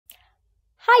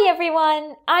Hi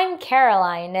everyone, I'm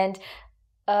Caroline and,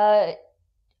 oh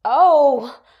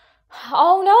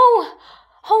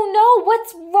no,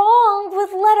 what's wrong with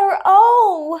letter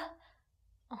O?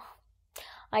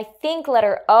 I think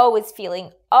letter O is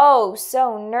feeling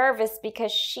so nervous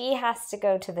because she has to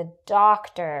go to the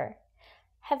doctor.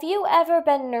 Have you ever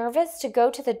been nervous to go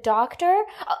to the doctor?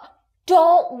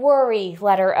 Don't worry,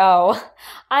 letter O.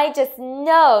 I just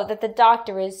know that the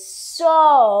doctor is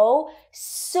so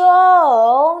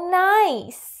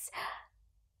nice.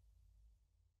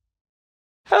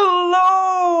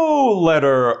 Hello,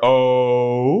 letter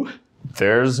O.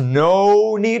 There's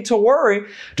no need to worry.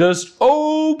 Just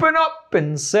open up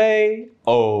and say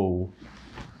O.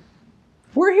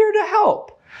 We're here to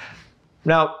help.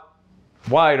 Now,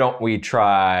 why don't we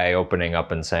try opening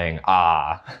up and saying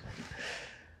ah?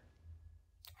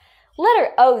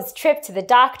 Letter O's trip to the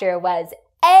doctor was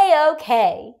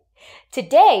A-OK.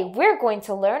 Today, we're going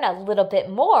to learn a little bit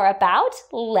more about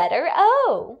letter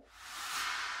O.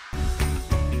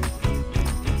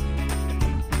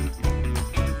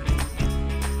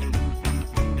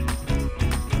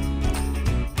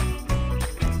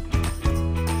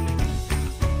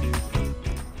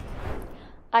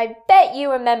 I bet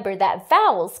you remember that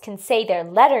vowels can say their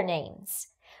letter names.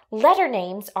 Letter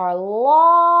names are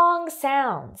long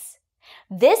sounds.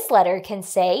 This letter can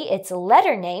say its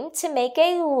letter name to make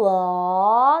a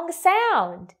long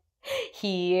sound.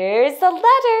 Here's the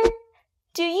letter.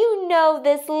 Do you know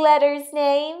this letter's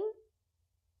name?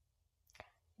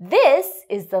 This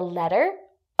is the letter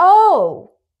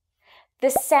O. The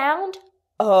sound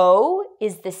O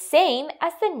is the same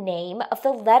as the name of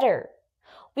the letter.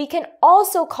 We can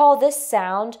also call this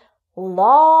sound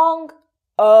long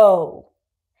O.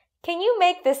 Can you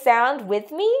make the sound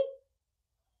with me?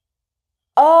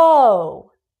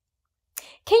 O.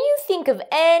 Can you think of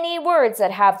any words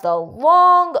that have the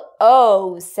long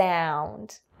O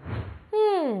sound?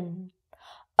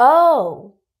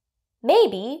 O.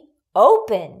 Maybe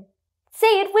open.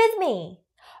 Say it with me.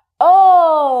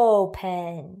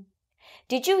 Open.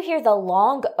 Did you hear the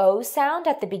long O sound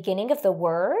at the beginning of the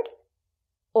word?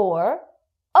 Or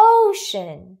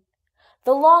ocean.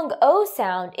 The long O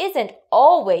sound isn't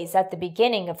always at the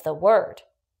beginning of the word.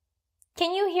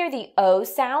 Can you hear the O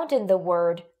sound in the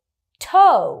word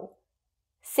toe?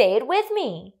 Say it with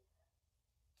me.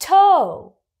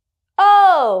 Toe.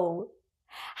 O.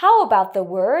 How about the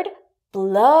word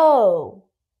blow?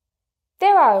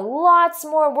 There are lots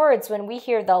more words when we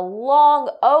hear the long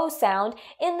O sound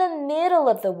in the middle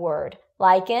of the word,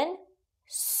 like in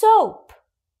soap.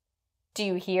 Do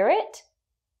you hear it?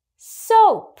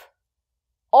 Soap.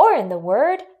 Or in the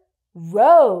word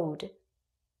road.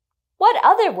 What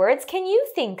other words can you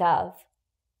think of?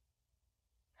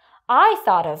 I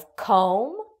thought of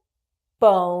comb,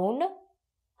 bone,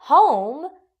 home,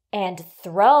 and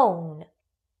throne.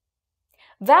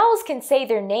 Vowels can say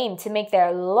their name to make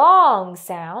their long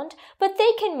sound, but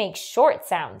they can make short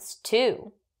sounds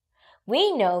too.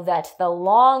 We know that the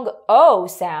long O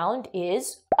sound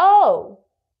is O.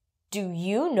 Do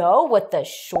you know what the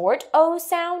short O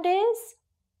sound is?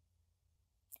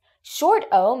 Short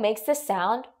O makes the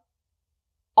sound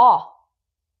aw.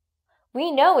 We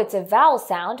know it's a vowel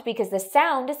sound because the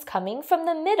sound is coming from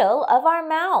the middle of our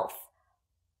mouth.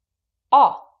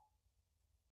 Aw.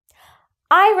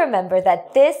 I remember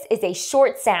that this is a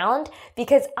short sound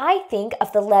because I think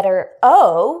of the letter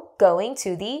O going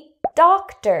to the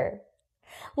doctor.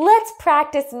 Let's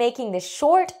practice making the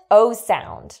short O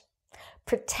sound.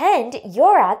 Pretend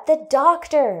you're at the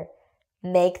doctor.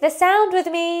 Make the sound with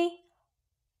me.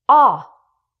 Ah.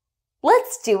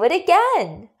 Let's do it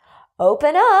again.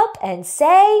 Open up and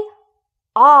say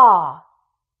ah.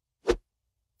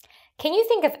 Can you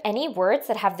think of any words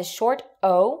that have the short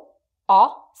O,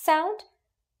 ah sound?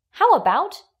 How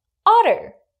about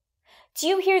otter? Do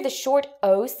you hear the short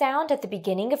O sound at the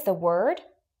beginning of the word?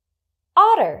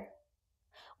 Otter.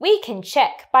 We can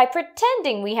check by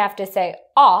pretending we have to say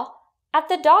ah at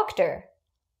the doctor.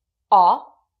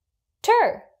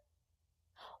 Otter.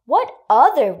 What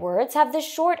other words have the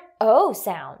short O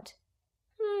sound?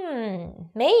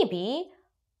 Maybe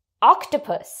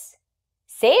octopus.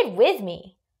 Say it with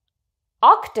me.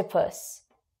 Octopus.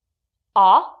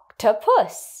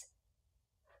 Octopus.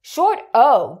 Short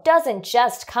O doesn't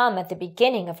just come at the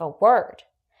beginning of a word.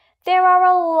 There are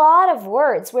a lot of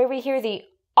words where we hear the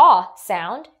ah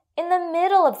sound in the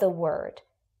middle of the word.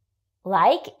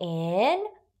 Like in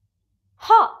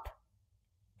hop.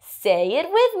 Say it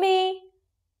with me.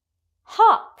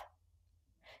 Hop.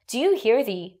 Do you hear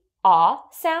the ah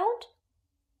sound?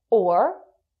 Or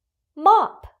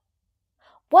mop.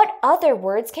 What other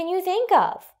words can you think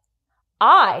of?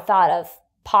 I thought of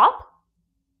pop,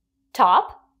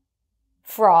 top,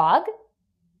 frog,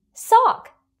 sock.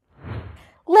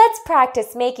 Let's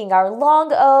practice making our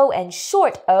long O and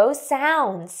short O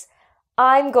sounds.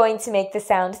 I'm going to make the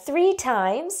sound 3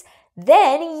 times,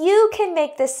 then you can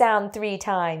make the sound 3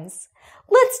 times.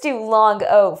 Let's do long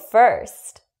O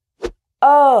first.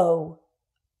 O,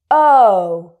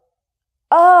 O,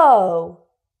 O.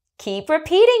 Keep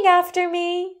repeating after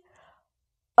me.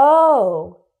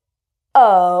 O,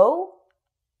 O,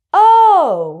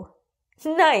 O.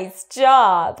 Nice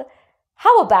job.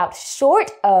 How about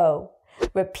short O?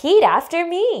 Repeat after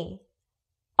me.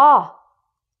 Ah,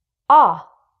 ah,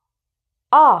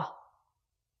 ah.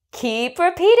 Keep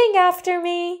repeating after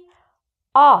me.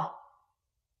 Ah,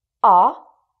 ah,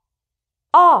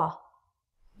 ah.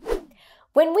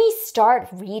 When we start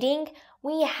reading,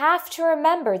 we have to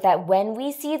remember that when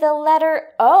we see the letter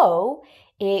O,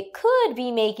 it could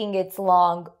be making its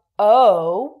long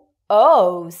O,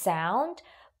 O sound,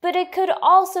 but it could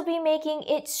also be making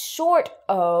its short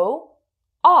O,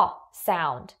 ah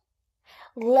sound.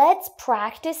 Let's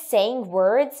practice saying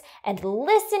words and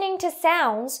listening to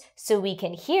sounds so we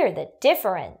can hear the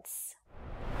difference.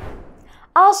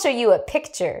 I'll show you a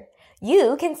picture.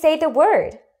 You can say the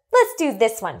word. Let's do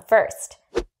this one first.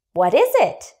 What is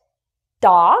it?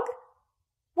 Dog?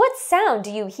 What sound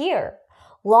do you hear?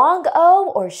 Long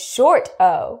O or short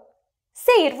O?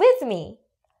 Say it with me.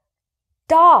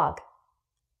 Dog.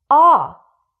 Ah.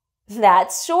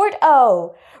 That's short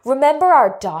O. Remember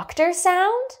our doctor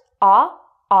sound? Ah,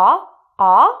 ah,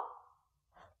 ah.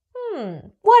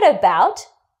 What about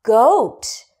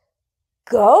goat?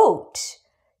 Goat.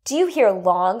 Do you hear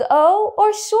long O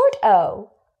or short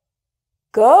O?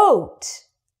 Goat.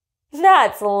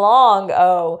 That's long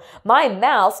O. My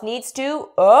mouth needs to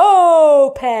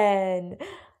open.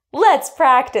 Let's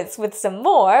practice with some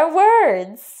more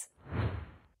words.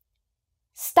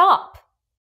 Stop.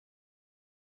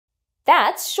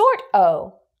 That's short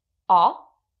O. Ah,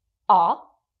 ah,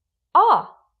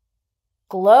 ah.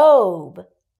 Globe.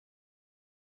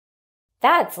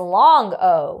 That's long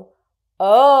O.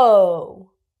 O.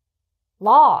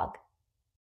 Log.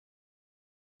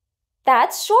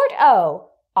 That's short O.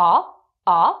 Ah,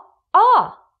 ah,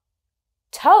 ah.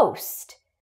 Toast.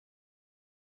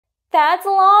 That's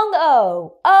long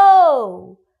O.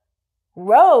 O.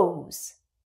 Rose.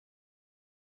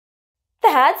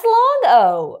 That's long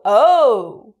O.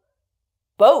 O.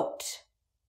 Boat.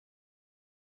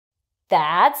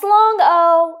 That's long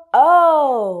O.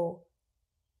 O.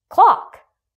 Clock.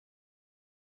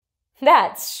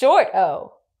 That's short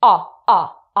O. Ah,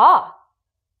 ah, ah.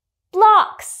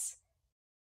 Blocks.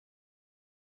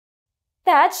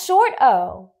 That's short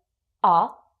O.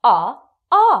 Ah, ah,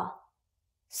 ah.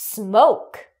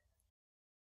 Smoke.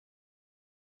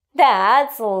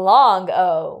 That's long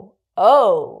O.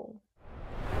 O.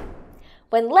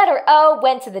 When letter O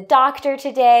went to the doctor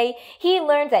today, he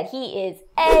learned that he is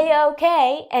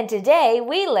A-OK, and today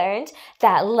we learned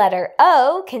that letter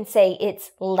O can say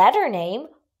its letter name,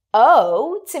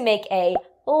 O, to make a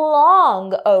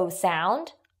long O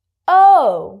sound,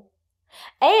 O.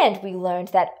 And we learned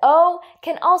that O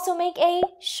can also make a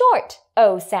short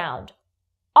O sound,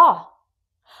 Ah.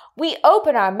 We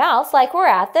open our mouths like we're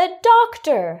at the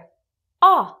doctor,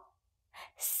 Ah.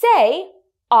 Say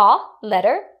Ah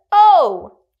letter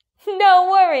O. No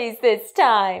worries this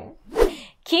time.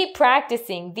 Keep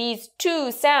practicing these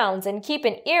 2 sounds and keep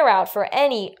an ear out for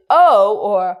any O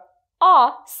or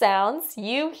Ah sounds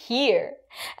you hear.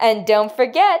 And don't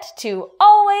forget to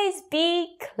always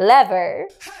be clever.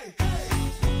 Hey.